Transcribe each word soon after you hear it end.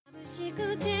し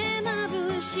くて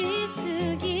眩し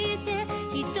すぎて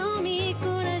瞳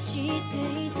凝らし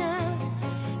てい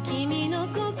た君の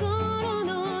心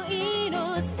の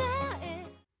色さえ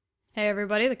Hey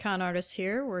everybody, the Con Artist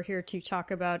here. We're here to talk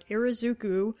about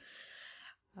Irozuku,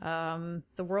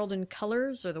 The World in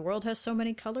Colors, or The World Has So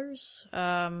Many Colors.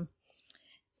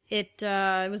 It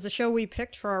was the show we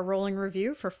picked for our rolling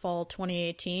review for fall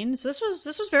 2018. So this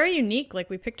was very unique. Like,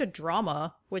 we picked a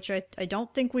drama, which I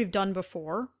don't think we've done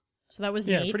before. So that was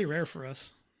neat. Yeah, pretty rare for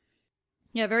us.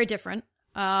 Yeah, very different.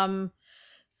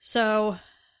 So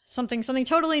something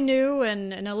totally new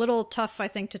and a little tough, I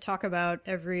think, to talk about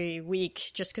every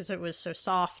week just because it was so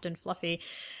soft and fluffy.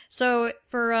 So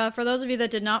for those of you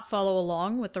that did not follow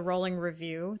along with the rolling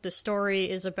review, the story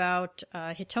is about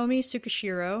Hitomi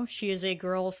Tsukishiro. She is a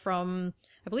girl from,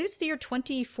 I believe it's the year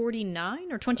 2049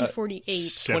 or 2048.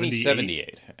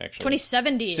 2078, actually.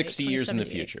 2078. 60 years in the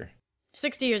future.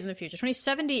 60 years in the future.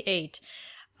 2078.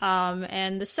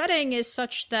 And the setting is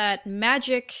such that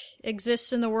magic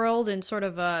exists in the world in sort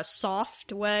of a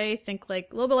soft way. Think like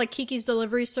a little bit like Kiki's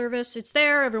Delivery Service. It's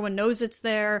there. Everyone knows it's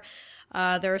there.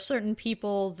 There are certain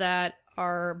people that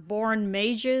are born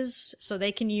mages, so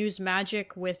they can use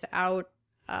magic without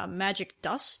magic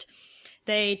dust.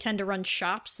 They tend to run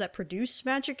shops that produce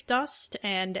magic dust,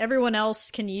 and everyone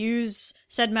else can use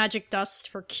said magic dust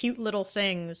for cute little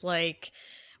things like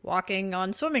walking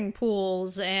on swimming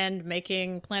pools and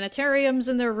making planetariums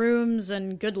in their rooms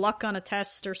and good luck on a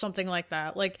test or something like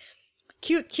that. Like,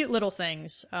 cute little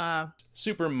things.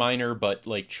 Super minor, but,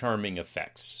 like, charming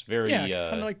effects. Very, kind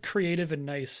of, like, creative and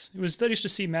nice. It was nice to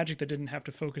see magic that didn't have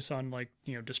to focus on, like,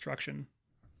 destruction.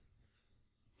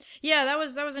 Yeah, that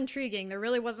was intriguing. There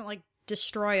really wasn't, like,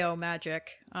 destroyo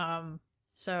magic.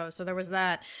 So there was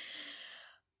that.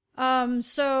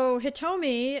 So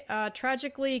Hitomi,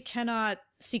 tragically cannot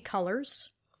see colors.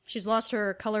 She's lost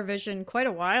her color vision quite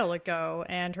a while ago,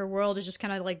 and her world is just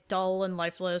kind of like dull and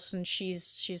lifeless, and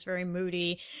she's very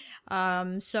moody.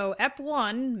 So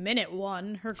minute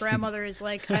one, her grandmother is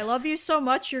like, I love you so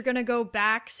much, you're gonna go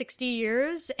back 60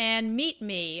 years and meet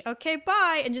me. Okay,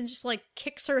 bye. And just like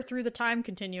kicks her through the time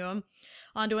continuum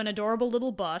onto an adorable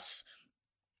little bus.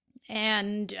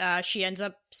 And she ends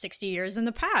up 60 years in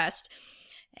the past.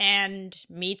 And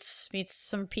meets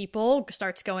some people,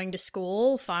 starts going to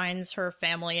school, finds her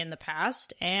family in the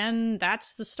past, and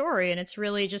that's the story. And it's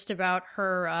really just about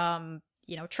her,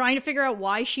 trying to figure out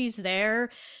why she's there,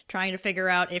 trying to figure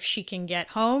out if she can get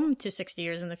home to 60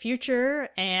 years in the future,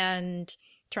 and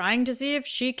trying to see if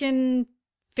she can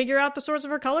figure out the source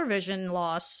of her color vision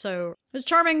loss. So it was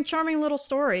a charming little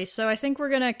story. So I think we're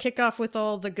gonna kick off with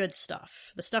all the good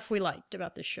stuff, the stuff we liked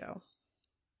about this show.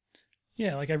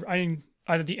 Yeah, like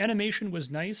either the animation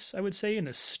was nice, I would say,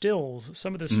 and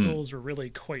some of the stills were really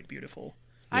quite beautiful.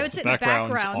 Yeah, I would say the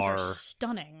backgrounds are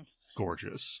stunning.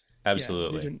 Gorgeous.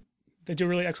 Absolutely. Yeah, they do a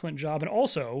really excellent job. And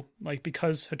also, like,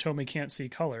 because Hitomi can't see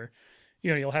color,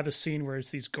 you'll have a scene where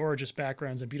it's these gorgeous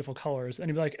backgrounds and beautiful colors, and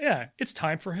you'll be like, yeah, it's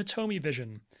time for Hitomi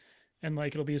vision. And,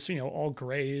 like, it'll be, all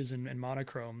grays and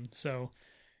monochrome. So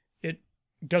it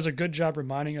does a good job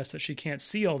reminding us that she can't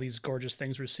see all these gorgeous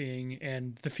things we're seeing,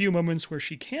 and the few moments where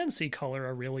she can see color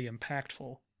are really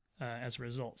impactful as a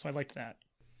result. So I liked that.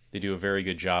 They do a very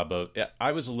good job of...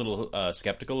 I was a little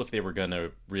skeptical if they were going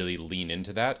to really lean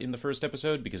into that in the first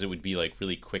episode, because it would be like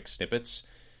really quick snippets.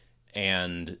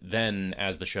 And then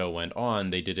as the show went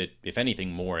on, they did it, if anything,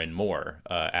 more and more,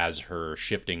 as her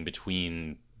shifting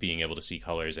between being able to see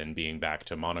colors and being back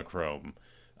to monochrome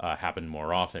happened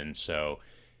more often. So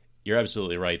you're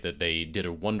absolutely right that they did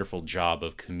a wonderful job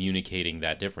of communicating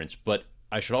that difference. But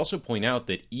I should also point out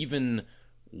that even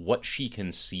what she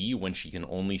can see when she can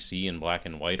only see in black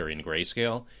and white or in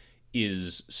grayscale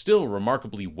is still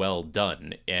remarkably well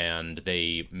done. And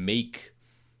they make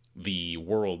the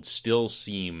world still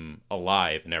seem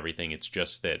alive and everything. It's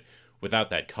just that without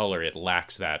that color, it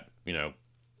lacks that,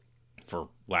 for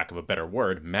lack of a better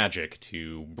word, magic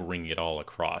to bring it all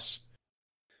across.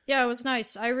 Yeah, it was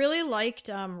nice. I really liked,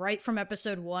 right from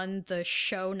episode 1, the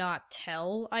show not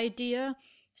tell idea.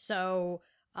 So,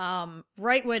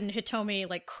 right when Hitomi,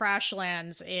 like, crash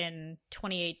lands in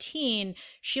 2018,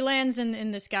 she lands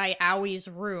in this guy Aoi's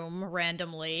room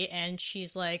randomly, and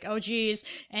she's like, oh geez,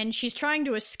 and she's trying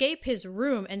to escape his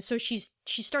room, and so she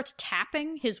starts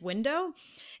tapping his window,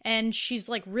 and she's,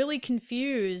 like, really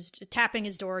confused, tapping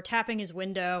his door, tapping his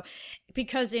window,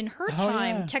 because in her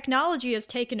time, technology has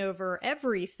taken over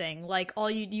everything. Like, all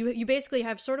you basically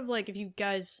have sort of like, if you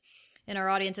guys in our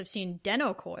audience have seen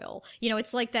Denocoil,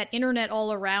 it's like that internet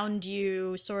all around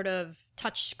you sort of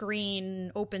touch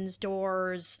screen opens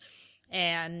doors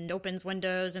and opens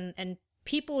windows, and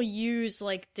people use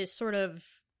like this sort of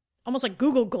almost like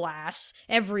Google Glass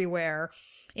everywhere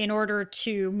in order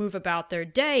to move about their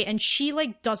day, and she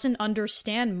like doesn't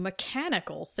understand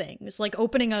mechanical things. Like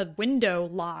opening a window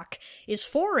lock is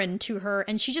foreign to her,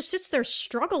 and she just sits there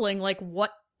struggling like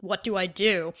what do I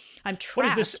do? I'm trapped.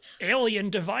 What is this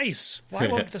alien device? Why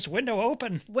won't this window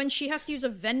open? When she has to use a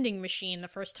vending machine the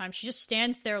first time, she just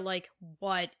stands there like,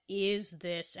 what is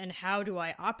this and how do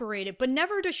I operate it? But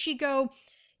never does she go,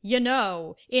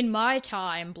 in my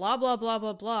time, blah, blah, blah,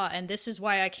 blah, blah, and this is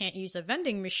why I can't use a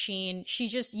vending machine.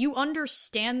 You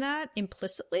understand that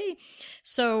implicitly.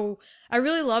 So I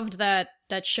really loved that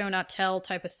show not tell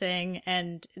type of thing,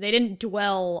 and they didn't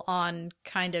dwell on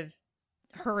kind of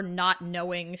her not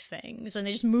knowing things, and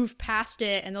they just move past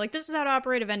it, and they're like, this is how to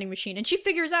operate a vending machine, and she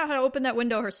figures out how to open that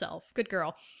window herself. Good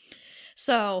girl.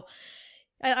 So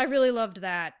I really loved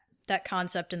that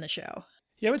concept in the show.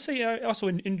 Yeah, I would say also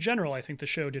in general, I think the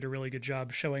show did a really good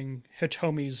job showing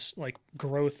Hitomi's like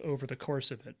growth over the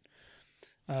course of it.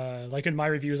 Like in my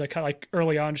reviews, I kind of like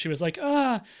early on, she was like,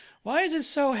 why is it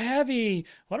so heavy?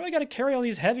 Why do I got to carry all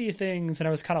these heavy things? And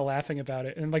I was kind of laughing about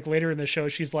it. And like later in the show,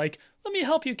 she's like, let me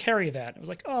help you carry that. I was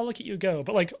like, oh, look at you go.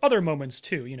 But like other moments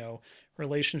too,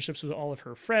 relationships with all of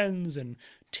her friends and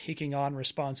taking on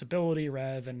responsibility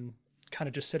rather than kind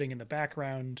of just sitting in the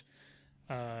background.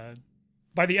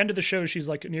 By the end of the show, she's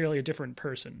like nearly a different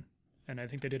person. And I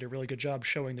think they did a really good job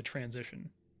showing the transition.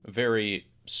 A very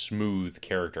smooth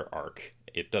character arc.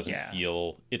 It doesn't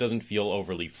feel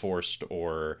overly forced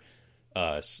or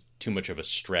too much of a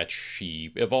stretch.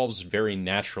 She evolves very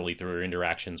naturally through her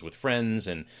interactions with friends,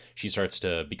 and she starts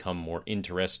to become more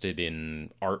interested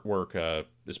in artwork,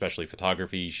 especially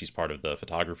photography. She's part of the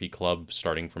photography club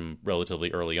starting from relatively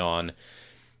early on.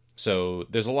 So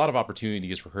there's a lot of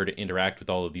opportunities for her to interact with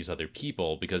all of these other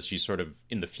people, because she's sort of,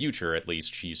 in the future at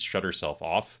least, she's shut herself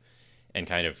off and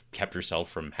kind of kept herself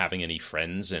from having any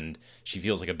friends, and she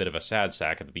feels like a bit of a sad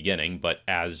sack at the beginning, but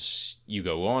as you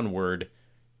go onward,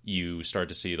 you start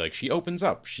to see like she opens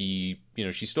up. She's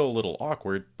still a little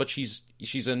awkward, but she's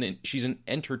an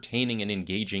entertaining and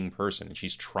engaging person, and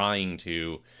she's trying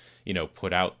to,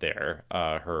 put out there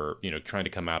her, trying to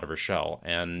come out of her shell,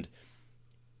 and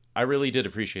I really did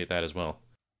appreciate that as well.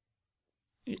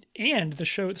 And the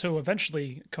show, so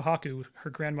eventually Kohaku, her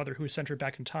grandmother who sent her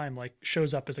back in time, like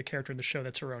shows up as a character in the show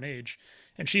that's her own age.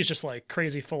 And she's just like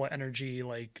crazy full of energy,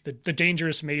 like the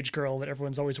dangerous mage girl that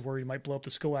everyone's always worried might blow up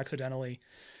the school accidentally.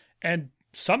 And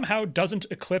somehow doesn't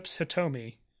eclipse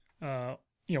Hitomi,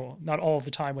 not all of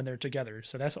the time when they're together.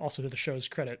 So that's also to the show's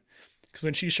credit. Because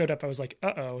when she showed up, I was like,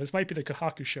 uh-oh, this might be the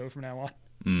Kohaku show from now on.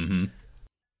 Mm-hmm.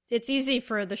 It's easy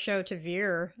for the show to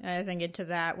veer, I think, into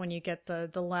that when you get the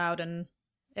loud and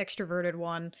extroverted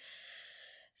one.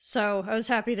 So I was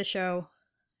happy the show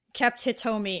kept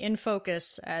Hitomi in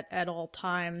focus at all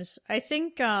times. I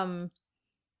think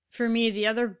for me, the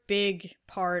other big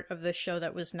part of the show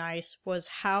that was nice was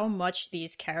how much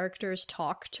these characters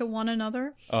talk to one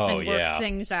another and work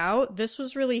things out. This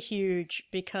was really huge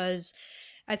because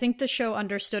I think the show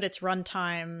understood its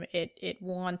runtime. It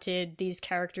wanted these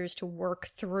characters to work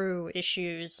through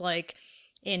issues. Like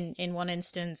in one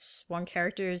instance, one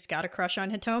character's got a crush on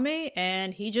Hitomi,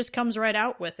 and he just comes right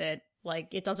out with it. Like,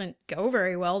 it doesn't go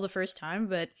very well the first time,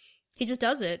 but he just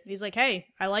does it. He's like, hey,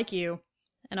 I like you.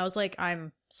 And I was like,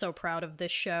 I'm so proud of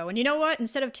this show. And you know what?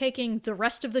 Instead of taking the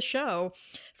rest of the show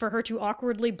for her to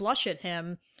awkwardly blush at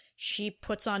him, she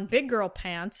puts on big girl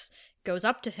pants, goes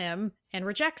up to him, and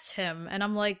rejects him. And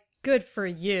I'm like, good for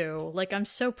you. Like, I'm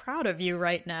so proud of you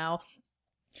right now.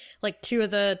 Like, two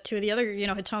of the other,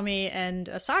 Hitomi and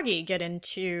Asagi get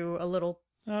into a little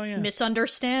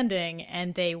misunderstanding,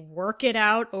 and they work it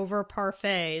out over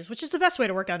parfaits, which is the best way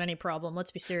to work out any problem.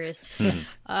 Let's be serious. And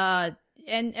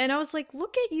I was like,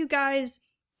 look at you guys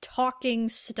talking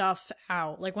stuff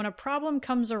out. Like, when a problem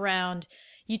comes around,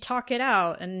 you talk it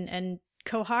out. And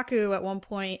Kohaku at one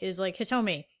point is like,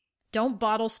 Hitomi, don't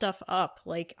bottle stuff up.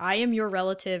 Like, I am your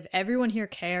relative. Everyone here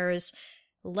cares.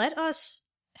 Let us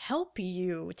help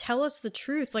you. Tell us the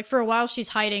truth. Like, for a while, she's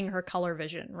hiding her color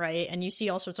vision, right? And you see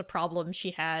all sorts of problems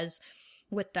she has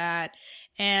with that.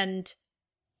 And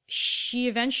she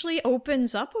eventually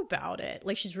opens up about it.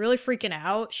 Like, she's really freaking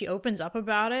out. She opens up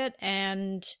about it,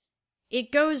 and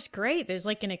it goes great. There's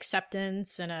like an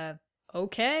acceptance and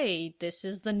okay, this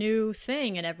is the new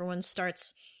thing, and everyone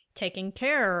starts taking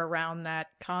care around that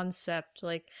concept.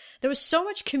 Like, there was so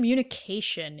much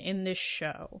communication in this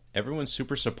show. Everyone's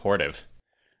super supportive.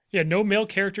 Yeah, no male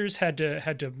characters had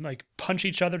to like punch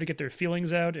each other to get their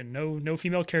feelings out, and no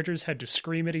female characters had to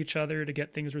scream at each other to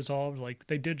get things resolved. Like,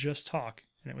 they did just talk,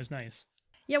 and it was nice.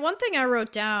 Yeah, one thing I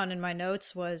wrote down in my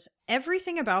notes was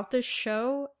everything about this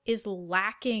show is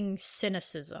lacking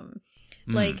cynicism.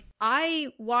 Like,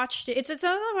 I watched it. It's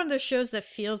another one of those shows that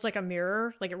feels like a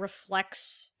mirror. Like, it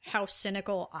reflects how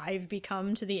cynical I've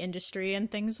become to the industry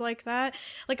and things like that.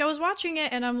 Like, I was watching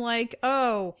it and I'm like,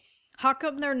 oh, how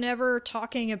come they're never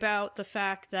talking about the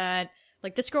fact that,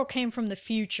 like, this girl came from the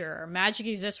future. Magic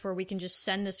exists where we can just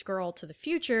send this girl to the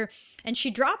future. And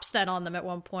she drops that on them at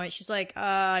one point. She's like,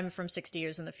 I'm from 60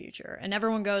 years in the future. And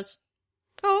everyone goes,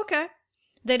 oh, okay.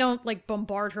 They don't, like,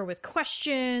 bombard her with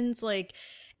questions. Like,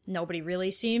 nobody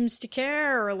really seems to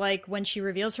care. Or, like, when she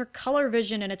reveals her color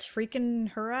vision and it's freaking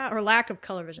her out, or lack of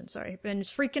color vision, sorry, and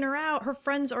it's freaking her out, her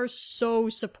friends are so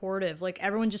supportive. Like,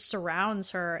 everyone just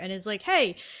surrounds her and is like,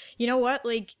 hey, you know what?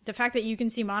 Like, the fact that you can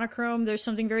see monochrome, there's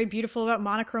something very beautiful about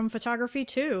monochrome photography,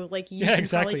 too. Like, you can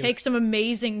probably take some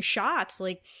amazing shots.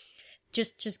 Like,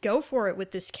 just go for it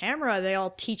with this camera. They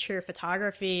all teach her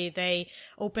photography. They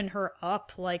open her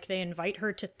up. Like, they invite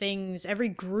her to things. Every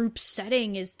group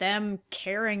setting is them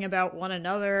caring about one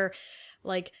another.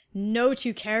 Like, no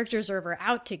two characters are ever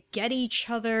out to get each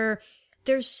other.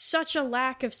 There's such a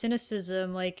lack of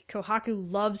cynicism. Like, Kohaku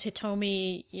loves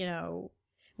Hitomi, you know,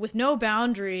 with no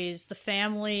boundaries. The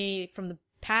family from the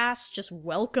past just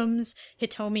welcomes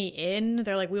Hitomi in.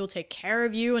 They're like, we will take care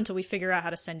of you until we figure out how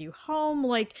to send you home.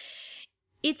 Like,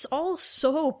 it's all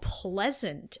so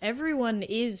pleasant. Everyone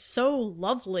is so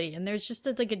lovely, and there's just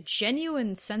a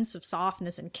genuine sense of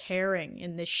softness and caring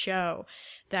in this show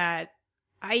that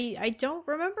I don't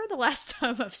remember the last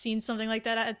time I've seen something like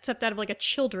that, except out of like a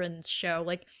children's show,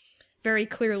 like very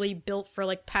clearly built for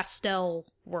like pastel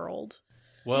world.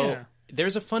 Well, yeah.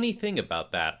 There's a funny thing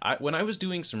about that. When I was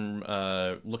doing some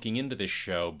looking into this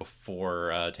show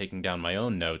before taking down my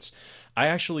own notes, I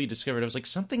actually discovered, I was like,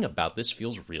 something about this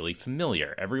feels really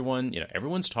familiar.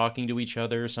 Everyone's talking to each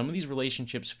other. Some of these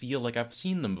relationships feel like I've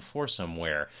seen them before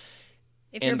somewhere.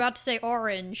 You're about to say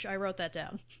Orange, I wrote that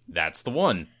down. That's the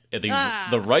one.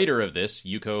 The writer of this,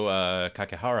 Yuko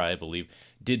Kakehara, I believe,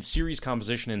 did series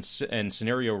composition and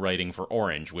scenario writing for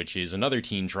Orange, which is another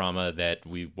teen drama that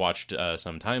we watched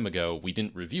some time ago. We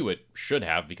didn't review it, should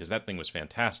have, because that thing was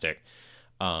fantastic.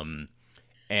 And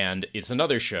it's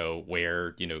another show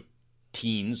where,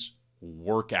 teens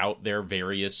work out their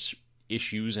various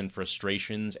issues and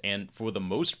frustrations, and for the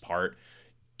most part,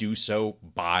 do so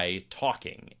by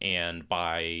talking and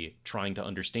by trying to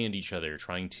understand each other,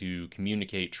 trying to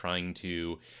communicate, trying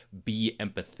to be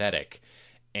empathetic.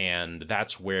 And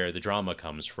that's where the drama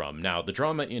comes from. Now, the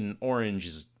drama in Orange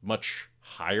is much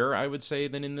higher, I would say,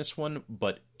 than in this one,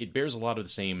 but it bears a lot of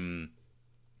the same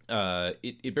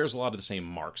it bears a lot of the same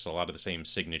marks, a lot of the same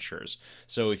signatures.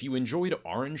 So if you enjoyed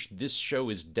Orange, this show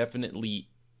is definitely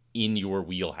in your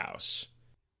wheelhouse.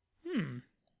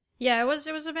 Yeah, it was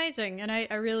amazing, and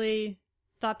I really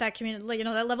thought that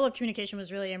that level of communication was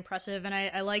really impressive, and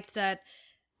I liked that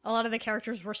a lot of the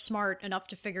characters were smart enough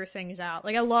to figure things out.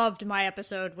 Like, I loved my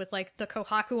episode with like the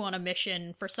Kohaku on a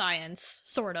mission for science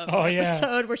sort of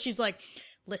episode where she's like,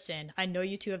 "Listen, I know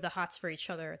you two have the hots for each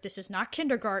other. This is not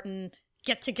kindergarten.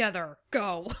 Get together,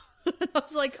 go." I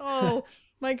was like, oh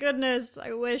my goodness,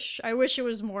 I wish it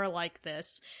was more like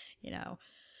this, Are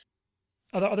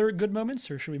there other good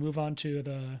moments, or should we move on to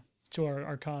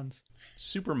our cons?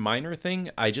 Super minor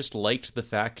thing, I just liked the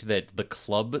fact that the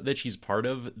club that she's part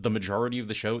of, the majority of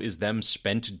the show is them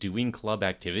spent doing club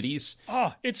activities.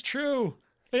 Oh, it's true.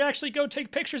 They actually go take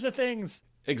pictures of things.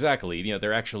 Exactly.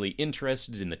 They're actually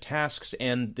interested in the tasks,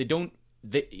 and they don't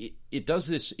it does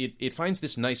this, it finds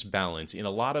this nice balance in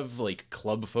a lot of like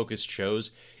club focused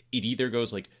shows. It either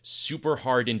goes like super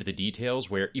hard into the details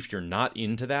where if you're not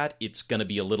into that, it's going to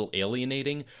be a little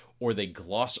alienating, or they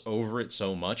gloss over it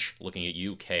so much, looking at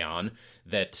you, Kaon,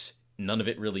 that none of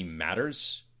it really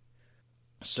matters.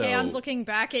 So Kaon's looking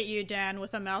back at you, Dan,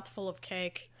 with a mouthful of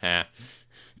cake.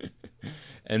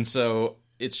 And so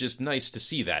it's just nice to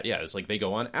see that. Yeah, it's like they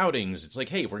go on outings. It's like,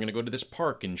 hey, we're going to go to this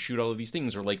park and shoot all of these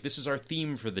things. Or like, this is our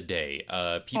theme for the day.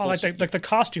 Like the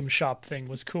costume shop thing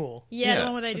was cool. Yeah, the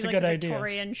one where they do like the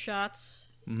Victorian shots.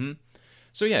 Mm-hmm.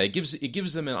 So yeah, it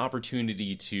gives them an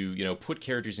opportunity to, put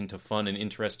characters into fun and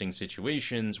interesting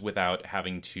situations without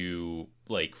having to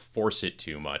like force it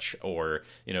too much. Or,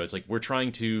 it's like we're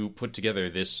trying to put together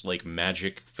this like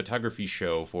magic photography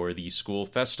show for the school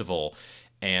festival.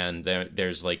 And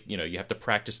there's like, you have to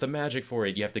practice the magic for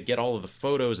it. You have to get all of the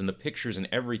photos and the pictures and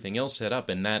everything else set up.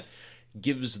 And that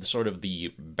gives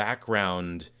the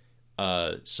background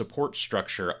support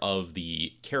structure of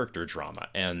the character drama.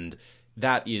 And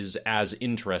that is as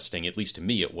interesting, at least to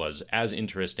me it was, as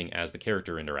interesting as the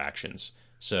character interactions.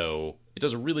 So it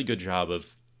does a really good job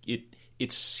of it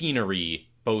its scenery,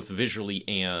 both visually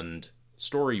and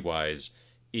story-wise,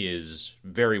 is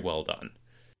very well done.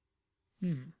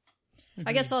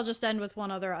 I guess I'll just end with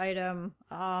one other item.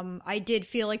 I did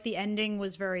feel like the ending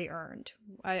was very earned.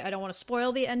 I don't want to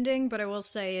spoil the ending, but I will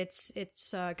say it's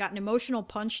got an emotional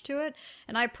punch to it,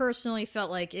 and I personally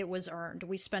felt like it was earned.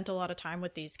 We spent a lot of time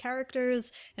with these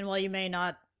characters, and while you may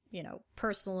not,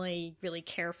 personally really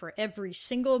care for every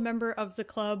single member of the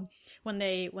club, when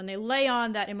they lay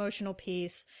on that emotional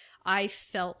piece, I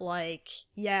felt like,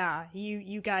 yeah,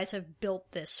 you guys have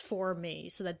built this for me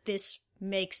so that this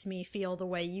makes me feel the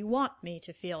way you want me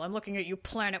to feel. I'm looking at you,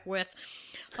 Planet With.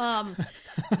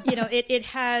 It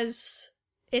has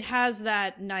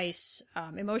that nice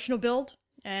emotional build,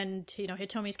 and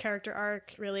Hitomi's character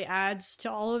arc really adds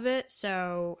to all of it.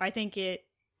 So I think it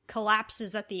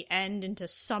collapses at the end into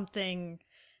something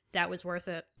that was worth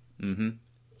it. Mm-hmm.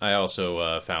 I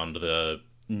also found the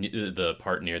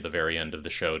part near the very end of the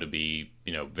show to be,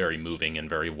 very moving and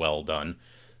very well done.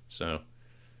 So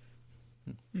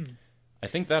I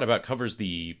think that about covers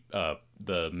the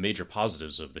major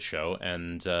positives of the show,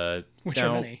 and which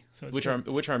are many.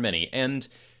 Which are many. And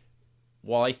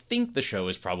while I think the show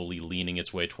is probably leaning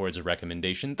its way towards a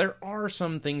recommendation, there are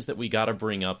some things that we gotta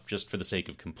bring up just for the sake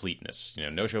of completeness.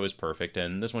 No show is perfect,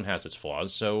 and this one has its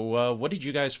flaws. So what did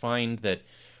you guys find that...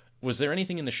 Was there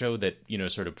anything in the show that,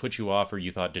 sort of put you off or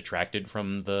you thought detracted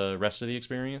from the rest of the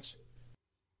experience?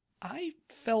 I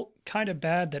felt kind of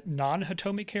bad that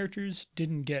non-Hitomi characters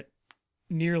didn't get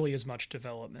nearly as much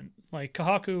development. Like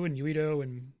Kahaku and Yuito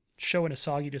and Sho and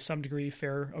Asagi to some degree,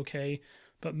 fair, okay.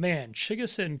 But man,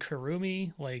 Chigusa and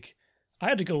Kurumi, I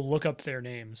had to go look up their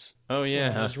names. Oh, yeah.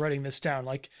 When I was writing this down.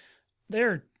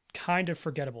 They're kind of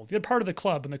forgettable. They're part of the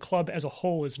club, and the club as a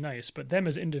whole is nice, but them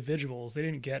as individuals, they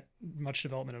didn't get much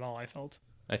development at all, I felt.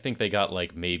 I think they got,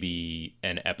 maybe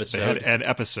an episode. They had an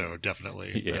episode,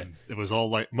 definitely. Yeah. And it was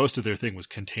all, most of their thing was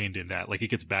contained in that. It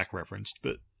gets back-referenced,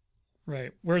 but...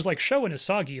 Right. Whereas, Sho and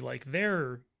Asagi,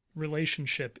 their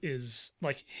relationship is,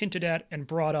 hinted at and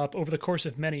brought up over the course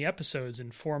of many episodes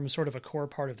and forms sort of a core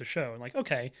part of the show. And,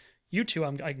 okay, you two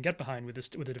I can get behind with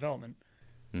the development.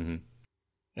 Mm-hmm.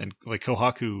 And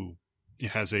Kohaku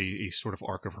has a sort of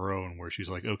arc of her own where she's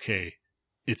like, okay,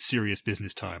 it's serious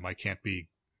business time. I can't be,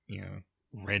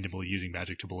 randomly using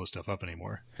magic to blow stuff up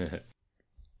anymore.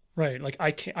 Right.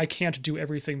 I can't do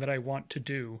everything that I want to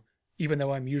do, even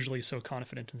though I'm usually so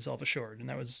confident and self-assured. And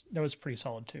that was pretty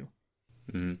solid too.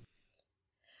 Mm-hmm.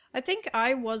 I think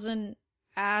I wasn't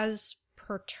as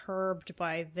perturbed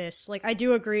by this. I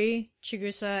do agree,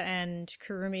 Chigusa and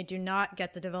Kurumi do not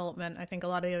get the development I think a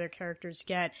lot of the other characters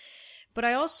get. But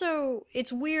I also,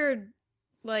 it's weird,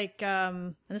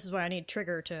 and this is why I need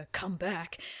Trigger to come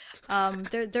back.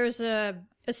 There's a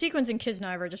sequence in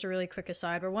Kisniver, just a really quick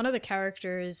aside, where one of the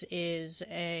characters is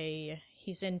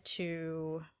he's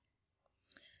into...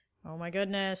 Oh my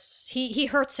goodness. He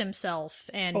hurts himself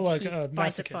and he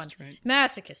finds it fun. Right?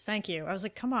 Masochist, thank you. I was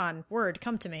like, come on, word,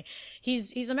 come to me.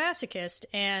 He's a masochist,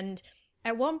 and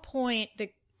at one point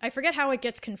I forget how it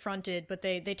gets confronted, but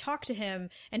they talk to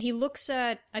him, and he looks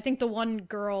at, I think, the one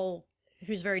girl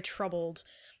who's very troubled,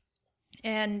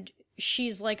 and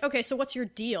she's like, okay, so what's your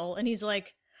deal? And he's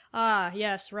like, ah,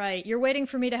 yes, right. You're waiting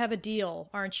for me to have a deal,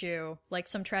 aren't you?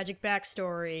 Some tragic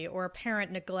backstory or a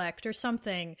parent neglect or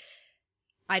something.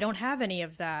 I don't have any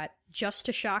of that. Just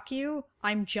to shock you,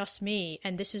 I'm just me,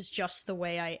 and this is just the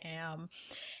way I am.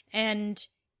 And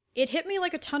it hit me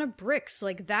like a ton of bricks.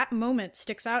 That moment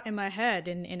sticks out in my head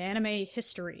in anime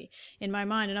history, in my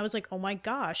mind. And I was like, oh my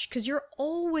gosh, because you're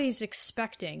always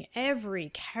expecting every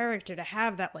character to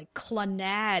have that,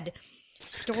 Clannad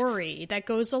story that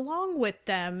goes along with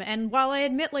them. And while I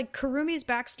admit, Kurumi's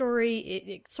backstory,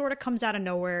 it sort of comes out of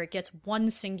nowhere. It gets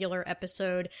one singular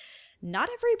episode. Not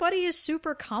everybody is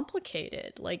super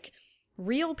complicated.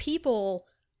 Real people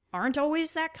aren't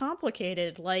always that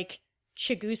complicated.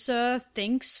 Chigusa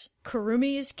thinks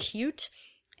Kurumi is cute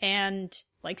and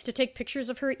likes to take pictures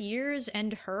of her ears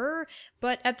and her,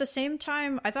 but at the same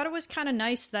time, I thought it was kind of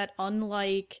nice that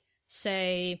unlike,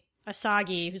 say,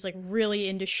 Asagi, who's really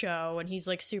into Sho and he's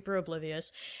super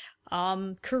oblivious,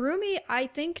 Kurumi, I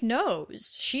think,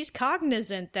 knows. She's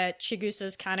cognizant that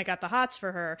Chigusa's kind of got the hots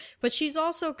for her, but she's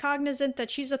also cognizant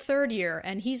that she's a third year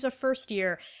and he's a first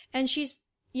year, and she's,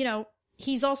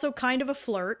 he's also kind of a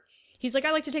flirt. He's like,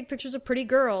 I like to take pictures of pretty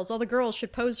girls. All the girls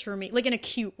should pose for me, in a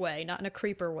cute way, not in a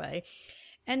creeper way.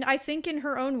 And I think in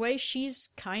her own way, she's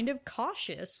kind of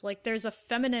cautious. There's a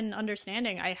feminine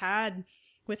understanding I had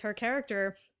with her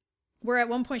character, where at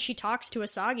one point she talks to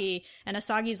Asagi, and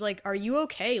Asagi's like, are you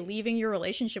okay leaving your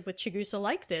relationship with Chigusa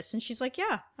like this? And she's like,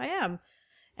 yeah, I am.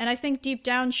 And I think deep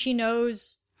down she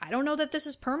knows, I don't know that this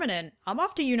is permanent. I'm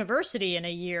off to university in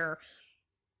a year.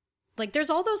 Like,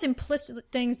 there's all those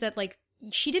implicit things that, like,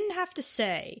 she didn't have to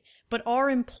say, but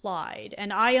are implied,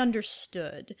 and I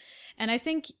understood. And I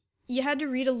think you had to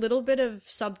read a little bit of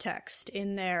subtext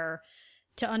in there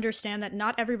to understand that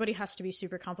not everybody has to be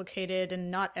super complicated,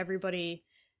 and not everybody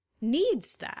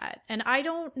needs that. And I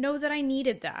don't know that I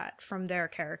needed that from their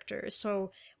characters.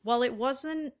 So while it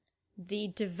wasn't the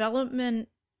development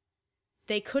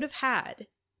they could have had,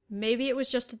 maybe it was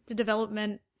just the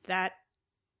development that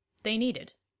they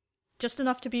needed. Just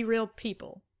enough to be real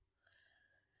people.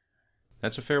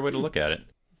 That's a fair way to look at it.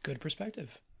 Good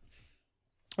perspective.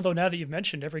 Although now that you've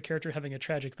mentioned every character having a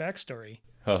tragic backstory.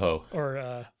 Ho ho.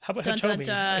 Or how about dun, Hitomi?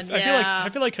 dun, dun, I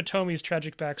feel like Hitomi's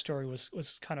tragic backstory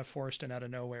was kind of forced and out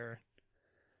of nowhere.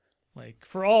 Like,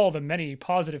 for all the many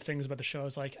positive things about the show, I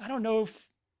was like, I don't know if,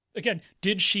 again,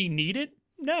 did she need it?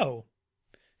 No.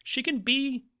 She can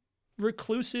be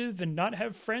reclusive and not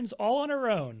have friends all on her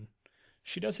own.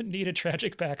 She doesn't need a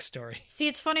tragic backstory. See,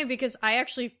 it's funny because I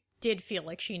actually did feel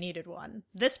like she needed one.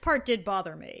 This part did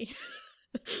bother me.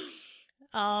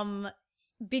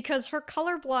 Because her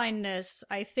colorblindness,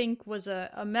 I think, was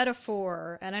a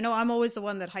metaphor, and I know I'm always the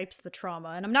one that hypes the trauma,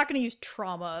 and I'm not going to use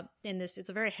trauma in this, it's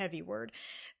a very heavy word.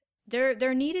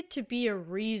 There needed to be a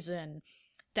reason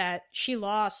that she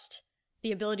lost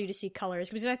the ability to see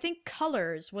colors, because I think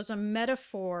colors was a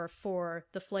metaphor for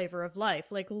the flavor of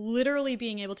life, like literally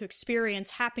being able to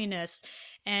experience happiness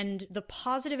and the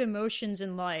positive emotions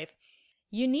in life.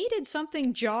 You needed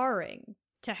something jarring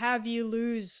to have you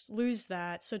lose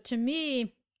that. So to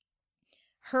me,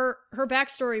 her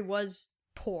backstory was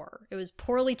poor. It was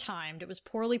poorly timed. It was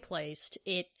poorly placed.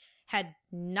 It had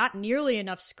not nearly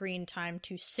enough screen time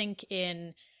to sink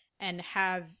in and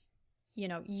have,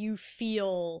 you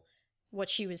feel what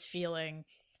she was feeling.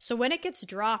 So when it gets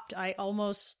dropped, I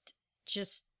almost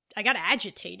I got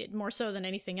agitated more so than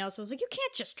anything else. I was like, you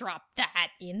can't just drop that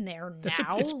in there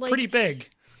now. It's pretty big.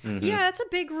 Mm-hmm. Yeah, it's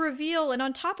a big reveal, and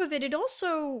on top of it, it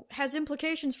also has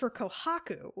implications for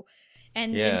Kohaku.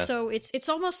 And so it's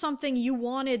almost something you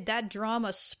wanted that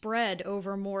drama spread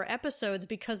over more episodes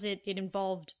because it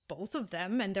involved both of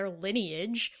them and their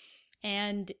lineage,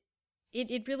 and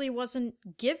it really wasn't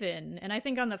given. And I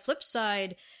think on the flip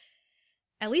side,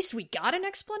 at least we got an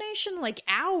explanation. Like,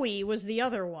 Aoi was the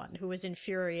other one who was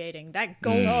infuriating. That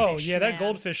goldfish Oh, yeah, man. that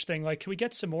goldfish thing. Like, can we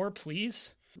get some more,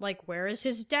 please? Like, where is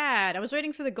his dad? I was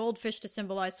waiting for the goldfish to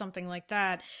symbolize something like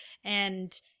that,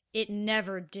 and it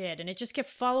never did. And it just kept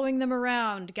following them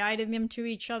around, guiding them to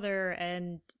each other,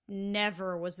 and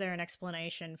never was there an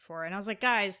explanation for it. And I was like,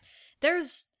 guys,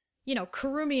 there's,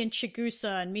 Kurumi and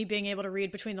Chigusa and me being able to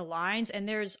read between the lines, and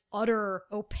there's utter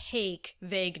opaque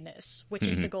vagueness, which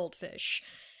is the goldfish.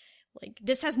 Like,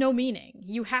 this has no meaning.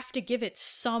 You have to give it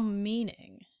some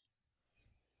meaning.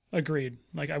 Agreed.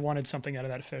 Like, I wanted something out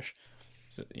of that fish.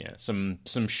 So, yeah, some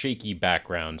shaky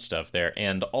background stuff there,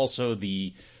 and also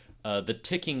the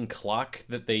ticking clock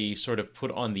that they sort of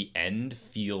put on the end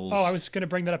feels. Oh, I was going to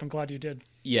bring that up. I'm glad you did.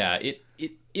 Yeah, it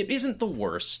isn't the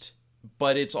worst,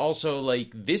 but it's also like,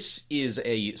 this is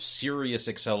a serious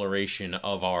acceleration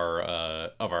of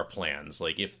our plans.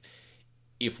 Like,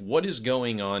 if what is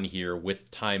going on here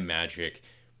with time magic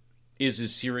is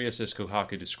as serious as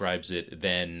Kohaku describes it,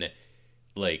 then,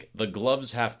 like, the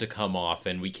gloves have to come off,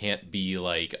 and we can't be,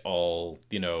 like, all,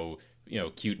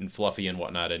 cute and fluffy and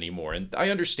whatnot anymore. And I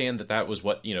understand that was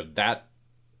what, that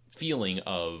feeling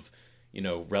of,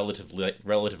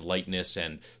 relative lightness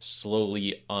and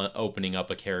slowly opening up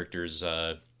a character's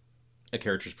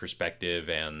perspective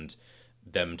and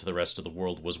them to the rest of the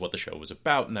world was what the show was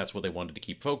about, and that's what they wanted to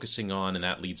keep focusing on, and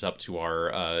that leads up to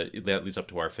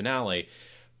our finale.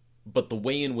 But the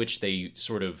way in which they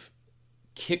sort of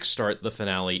kickstart the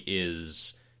finale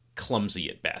is clumsy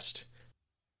at best.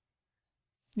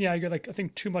 Yeah, I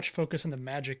think too much focus on the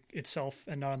magic itself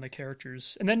and not on the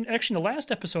characters. And then actually in the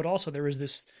last episode also there was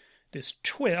this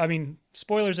twist. I mean,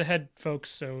 spoilers ahead, folks,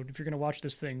 so if you're going to watch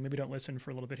this thing, maybe don't listen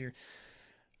for a little bit here.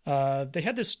 They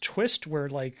had this twist where,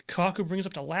 like, Kaku brings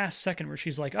up the last second where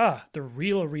she's like, the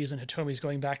real reason Hitomi's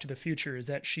going back to the future is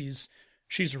that she's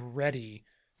ready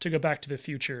to go back to the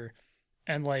future.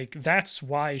 And, like, that's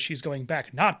why she's going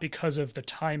back, not because of the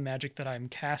time magic that I'm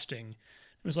casting.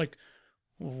 It was like,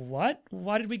 what?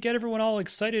 Why did we get everyone all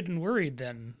excited and worried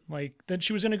then? Like, then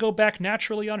she was going to go back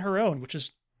naturally on her own, which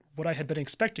is what I had been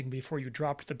expecting before you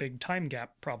dropped the big time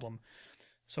gap problem.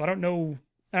 So I don't know.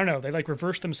 They, like,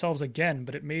 reversed themselves again,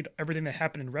 but it made everything that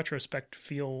happened in retrospect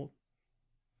feel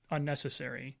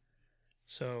unnecessary.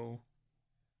 So,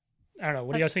 I don't know.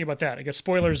 What do you guys think about that? I guess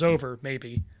spoilers over,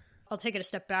 maybe. I'll take it a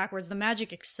step backwards. The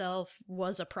magic itself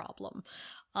was a problem.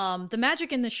 The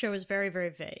magic in this show is very, very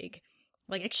vague.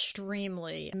 Like,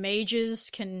 extremely. Mages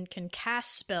can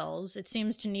cast spells. It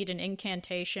seems to need an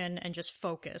incantation and just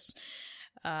focus.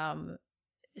 In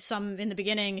the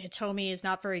beginning, Hitomi is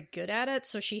not very good at it,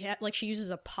 so she uses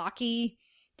a Pocky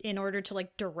in order to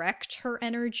like direct her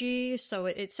energy. So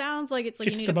it sounds like it's you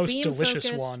need the a most beam delicious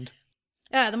focus. wand.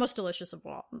 Yeah, the most delicious of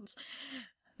wands.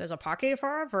 There's a Pocky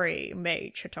for every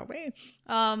mage, Hitomi.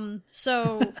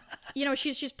 So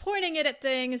she's pointing it at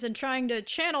things and trying to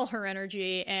channel her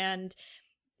energy, and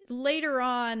later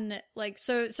on,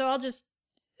 so I'll just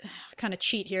kind of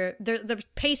cheat here. The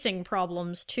pacing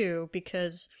problems too,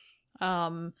 because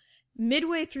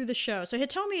midway through the show, so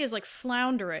Hitomi is like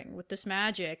floundering with this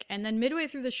magic, and then midway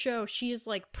through the show, she is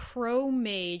like pro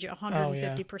mage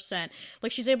 150%.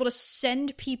 Like, she's able to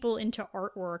send people into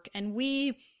artwork, and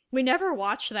we never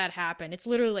watch that happen. It's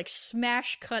literally like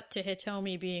smash cut to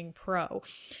Hitomi being pro.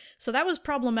 So that was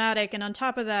problematic, and on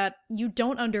top of that, you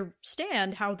don't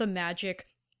understand how the magic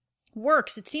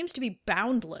works. It seems to be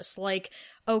boundless. Like,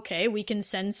 okay, we can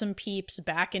send some peeps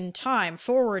back in time,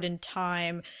 forward in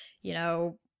time,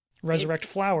 resurrect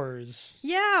flowers.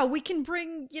 Yeah, we can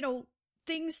bring,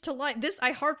 things to life.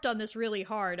 I harped on this really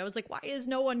hard. I was like, why is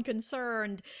no one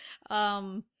concerned?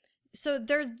 So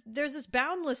there's this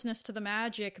boundlessness to the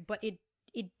magic, but it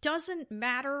doesn't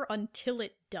matter until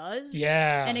it does.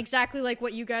 Yeah. And exactly like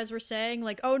what you guys were saying,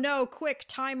 like, oh no, quick,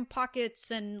 time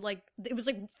pockets, and like, it was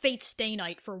like Fate Stay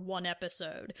Night for one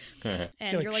episode.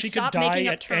 And you're like, she stop could die making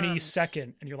up at terms. any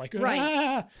second, and you're like, right.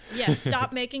 Ah! Yeah,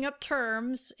 stop making up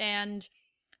terms, and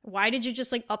why did you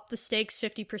just like up the stakes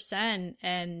 50%,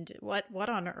 and what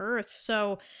on earth?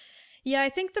 So yeah, I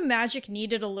think the magic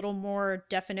needed a little more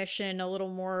definition, a little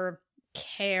more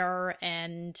care,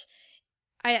 and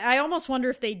I almost wonder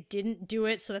if they didn't do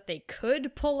it so that they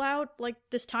could pull out like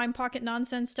this time pocket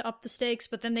nonsense to up the stakes,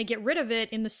 but then they get rid of it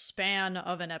in the span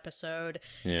of an episode.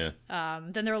 Yeah.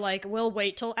 Then they're like, we'll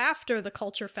wait till after the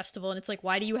culture festival, and it's like,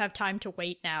 why do you have time to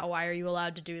wait now? Why are you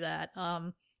allowed to do that?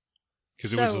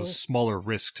 Because it was a smaller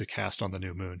risk to cast on the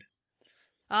new moon.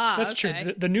 That's okay.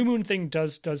 true. The new moon thing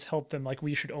does help them. Like,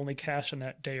 we should only cast on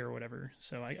that day or whatever.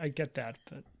 So I get that,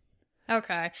 but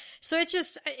okay. So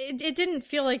it didn't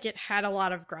feel like it had a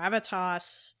lot of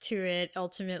gravitas to it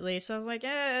ultimately. So I was like,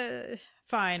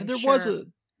 fine. And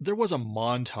there was a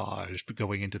montage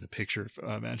going into the picture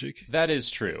magic. That is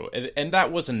true, and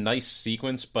that was a nice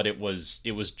sequence, but it was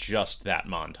just that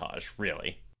montage,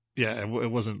 really. Yeah,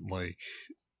 it wasn't like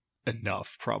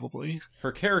enough, probably.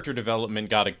 Her character development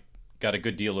got a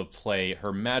good deal of play.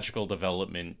 Her magical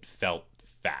development felt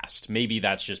fast. Maybe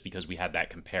that's just because we had that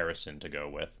comparison to go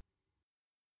with.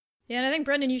 Yeah, and I think,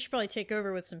 Brendan, you should probably take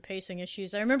over with some pacing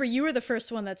issues. I remember you were the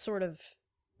first one that sort of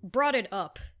brought it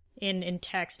up in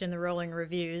text in the rolling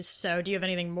reviews. So do you have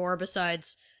anything more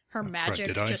besides her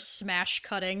magic just smash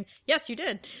cutting? Yes, you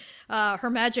did. Her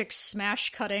magic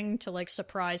smash cutting to like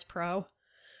surprise pro.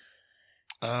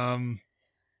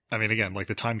 I mean, again, like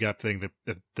the time gap thing,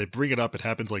 they bring it up, it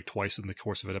happens like twice in the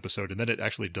course of an episode, and then it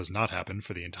actually does not happen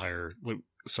for the entire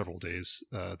several days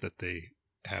that they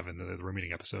have in the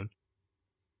remaining episode,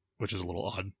 which is a little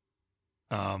odd.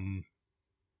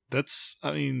 That's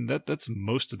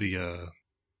most of the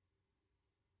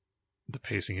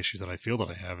pacing issues that I feel that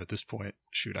I have at this point.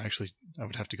 Shoot, I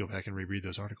would have to go back and reread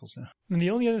those articles now. And the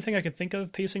only other thing I could think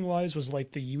of pacing wise was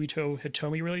like the Yuito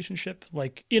Hitomi relationship,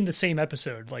 like in the same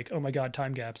episode, like, oh my god,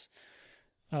 time gaps.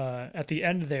 At the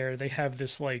end there, they have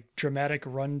this like dramatic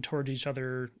run toward each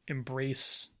other,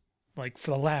 embrace, like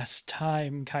for the last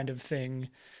time kind of thing,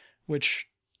 which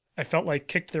I felt like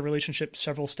kicked their relationship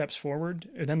several steps forward.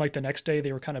 And then like the next day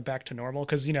they were kind of back to normal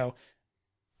because,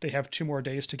 they have 2 more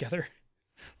days together.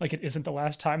 Like, it isn't the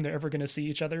last time they're ever going to see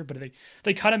each other, but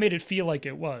they kind of made it feel like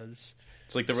it was.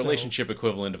 It's like the relationship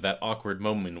equivalent of that awkward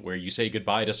moment where you say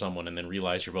goodbye to someone and then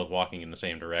realize you're both walking in the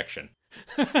same direction.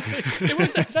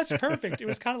 That's perfect. It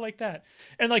was kind of like that.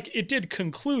 And like, it did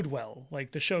conclude well.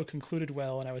 Like, the show concluded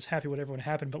well, and I was happy with everyone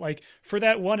happened. But like, for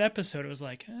that one episode, it was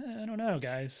like, I don't know,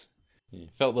 guys.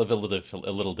 Felt a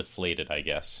little deflated, I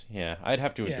guess. Yeah, I'd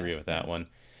have to agree with that one.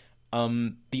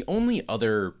 The only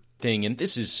other thing, and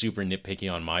this is super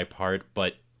nitpicky on my part,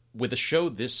 but with a show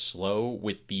this slow,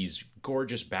 with these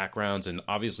gorgeous backgrounds and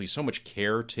obviously so much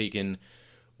care taken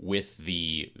with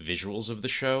the visuals of the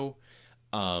show,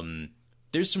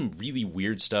 there's some really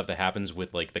weird stuff that happens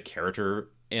with like the character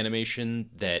animation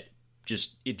that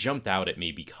it jumped out at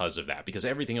me because of that, because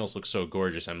everything else looks so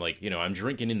gorgeous. I'm like, I'm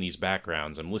drinking in these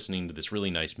backgrounds, I'm listening to this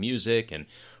really nice music, and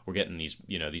we're getting these,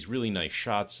 these really nice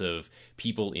shots of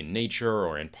people in nature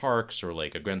or in parks or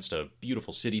like against a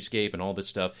beautiful cityscape and all this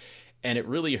stuff. And it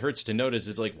really hurts to notice,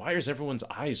 it's like, why is everyone's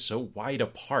eyes so wide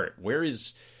apart?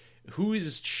 Who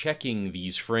is checking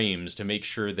these frames to make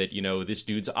sure that, this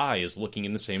dude's eye is looking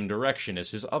in the same direction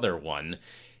as his other one?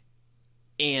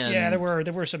 And yeah,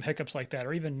 there were some hiccups like that,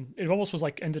 or even it almost was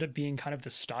like ended up being kind of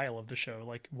the style of the show,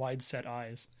 like wide set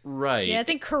eyes. Right. Yeah, I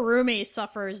think Kurumi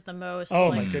suffers the most. Oh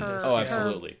like my goodness. Oh,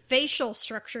 absolutely. Her facial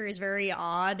structure is very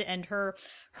odd, and her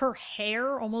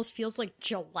hair almost feels like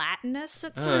gelatinous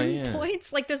at certain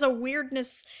points. Like there's a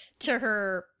weirdness to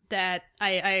her that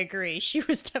I agree. She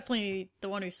was definitely the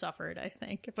one who suffered, I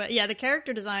think. But yeah, the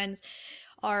character designs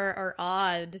are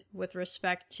odd with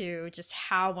respect to just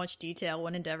how much detail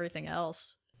went into everything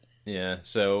else. Yeah,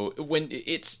 so when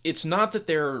it's not that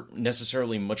they're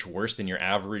necessarily much worse than your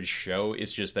average show,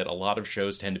 it's just that a lot of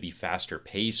shows tend to be faster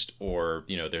paced, or,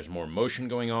 there's more motion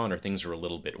going on, or things are a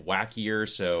little bit wackier,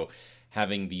 so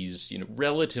having these,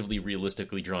 relatively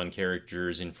realistically drawn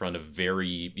characters in front of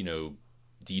very,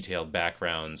 detailed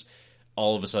backgrounds,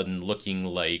 all of a sudden looking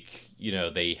like,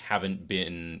 they haven't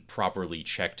been properly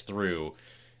checked through,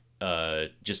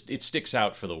 it sticks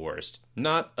out for the worst.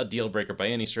 Not a deal breaker by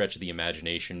any stretch of the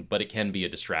imagination, but it can be a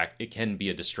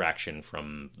distraction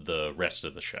from the rest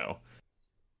of the show.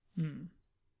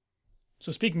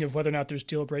 So speaking of whether or not there's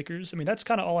deal breakers, I mean, that's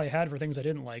kind of all I had for things I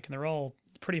didn't like, and they're all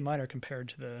pretty minor compared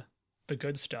to the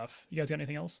good stuff. You guys got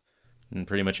anything else? And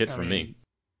pretty much it from me.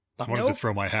 I wanted to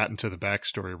throw my hat into the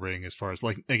backstory ring as far as,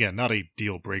 like, again, not a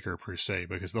deal breaker per se,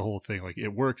 because the whole thing, like,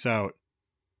 it works out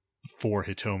for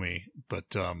Hitomi,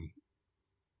 but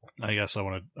I guess I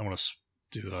want to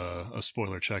do a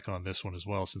spoiler check on this one as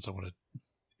well, since I want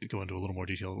to go into a little more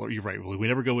detail. You're right, we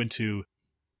never go into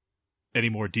any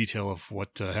more detail of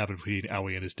what happened between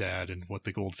Aoi and his dad, and what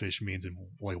the goldfish means, and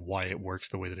like why it works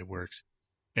the way that it works.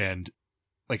 And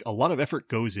like a lot of effort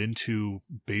goes into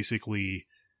basically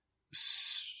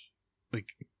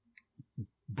like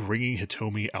bringing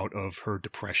Hitomi out of her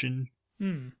depression.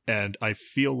 And I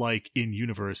feel like in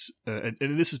universe, and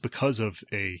this is because of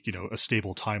a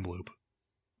stable time loop,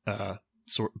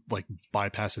 sort like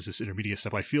bypasses this intermediate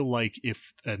step. I feel like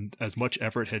if as much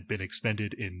effort had been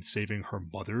expended in saving her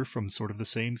mother from sort of the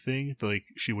same thing, like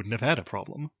she wouldn't have had a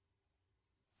problem.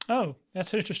 Oh,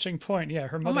 that's an interesting point. Yeah,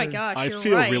 her mother. Oh my gosh, I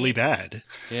feel really bad.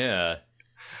 Yeah.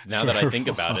 Now that I think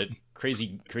about it,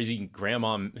 crazy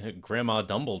Grandma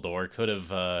Dumbledore could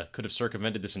have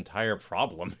circumvented this entire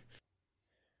problem.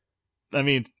 I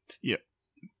mean, yeah,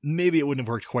 maybe it wouldn't have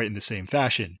worked quite in the same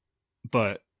fashion,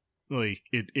 but like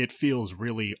it feels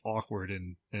really awkward,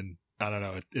 and I don't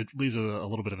know, it leaves a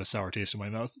little bit of a sour taste in my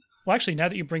mouth. Well, actually, now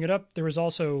that you bring it up, there was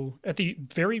also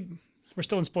we're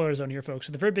still in spoiler zone here, folks.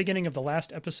 At the very beginning of the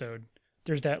last episode,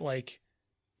 there's that like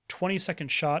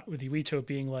 20-second shot with Yuito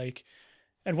being like,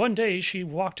 and one day she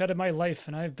walked out of my life,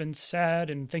 and I've been sad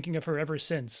and thinking of her ever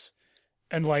since.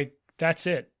 And like, that's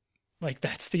it. Like,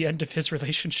 that's the end of his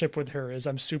relationship with her, is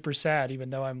I'm super sad, even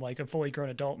though I'm like a fully grown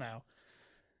adult now.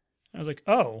 I was like,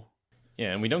 oh.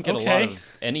 Yeah, and we don't get a lot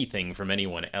of anything from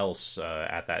anyone else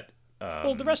at that.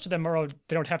 Well, the rest of them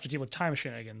they don't have to deal with time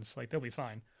shenanigans. Like, they'll be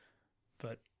fine.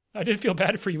 But I did feel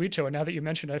bad for Yuito, and now that you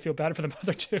mentioned it, I feel bad for the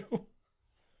mother too.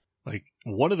 Like,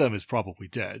 one of them is probably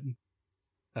dead.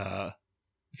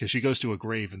 Because she goes to a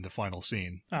grave in the final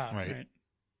scene. Right.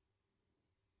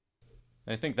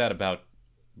 I think that about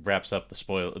wraps up the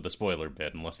spoiler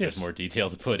bit, unless there's more detail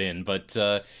to put in. But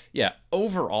yeah,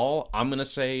 overall, I'm gonna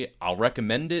say I'll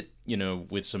recommend it.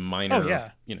 With some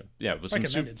minor, with some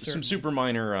super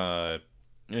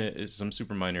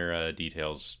minor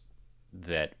details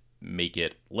that make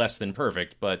it less than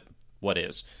perfect, but what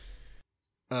is?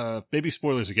 Maybe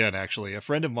spoilers again. Actually, a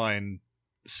friend of mine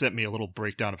sent me a little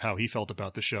breakdown of how he felt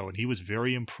about the show, and he was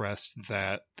very impressed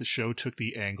that the show took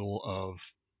the angle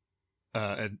of.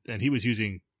 And he was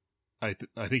using, I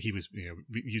think he was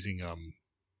using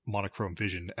monochrome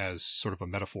vision as sort of a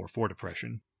metaphor for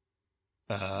depression,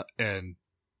 and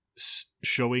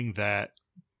showing that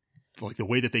like the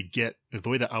way that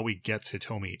Aoi gets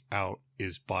Hitomi out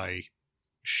is by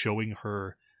showing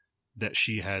her that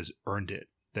she has earned it,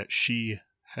 that she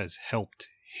has helped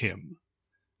him,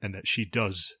 and that she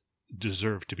does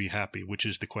deserve to be happy, which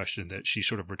is the question that she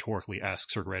sort of rhetorically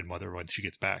asks her grandmother when she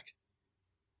gets back.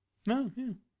 Oh,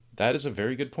 yeah. That is a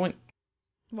very good point.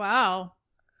 Wow.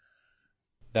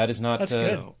 That's not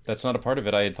a part of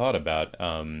it I had thought about.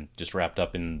 Just wrapped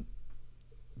up in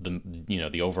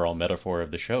the overall metaphor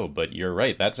of the show. But you're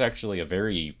right. That's actually a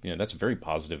very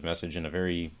positive message and a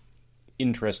very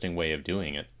interesting way of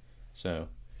doing it. So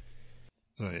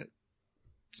yeah.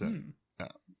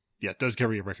 It does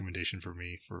carry a recommendation for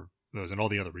me for those and all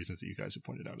the other reasons that you guys have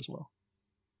pointed out as well.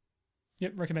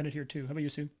 Yep, recommend it here too. How about you,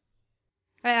 Sue?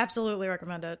 I absolutely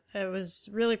recommend it. It was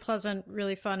really pleasant,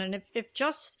 really fun, and if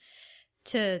just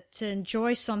to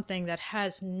enjoy something that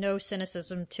has no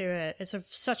cynicism to it, it's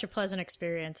such a pleasant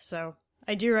experience. So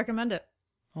I do recommend it.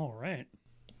 All right,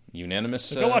 unanimous.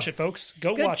 So go watch it, folks.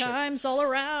 Go good watch it. Good times all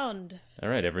around. All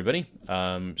right, everybody.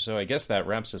 So I guess that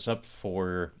wraps us up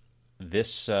for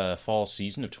this fall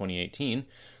season of 2018.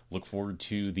 Look forward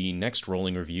to the next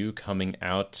rolling review coming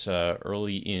out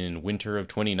early in winter of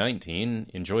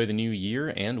 2019. Enjoy the new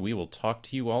year, and we will talk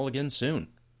to you all again soon.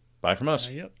 Bye from us.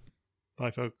 Yep.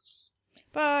 Bye, folks.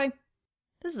 Bye.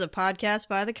 This is a podcast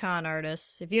by the Con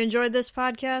Artists. If you enjoyed this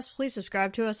podcast, please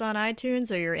subscribe to us on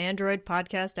iTunes or your Android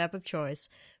podcast app of choice.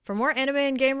 For more anime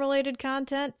and game-related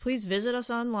content, please visit us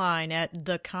online at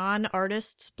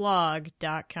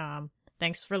theconartistsblog.com.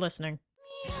 Thanks for listening.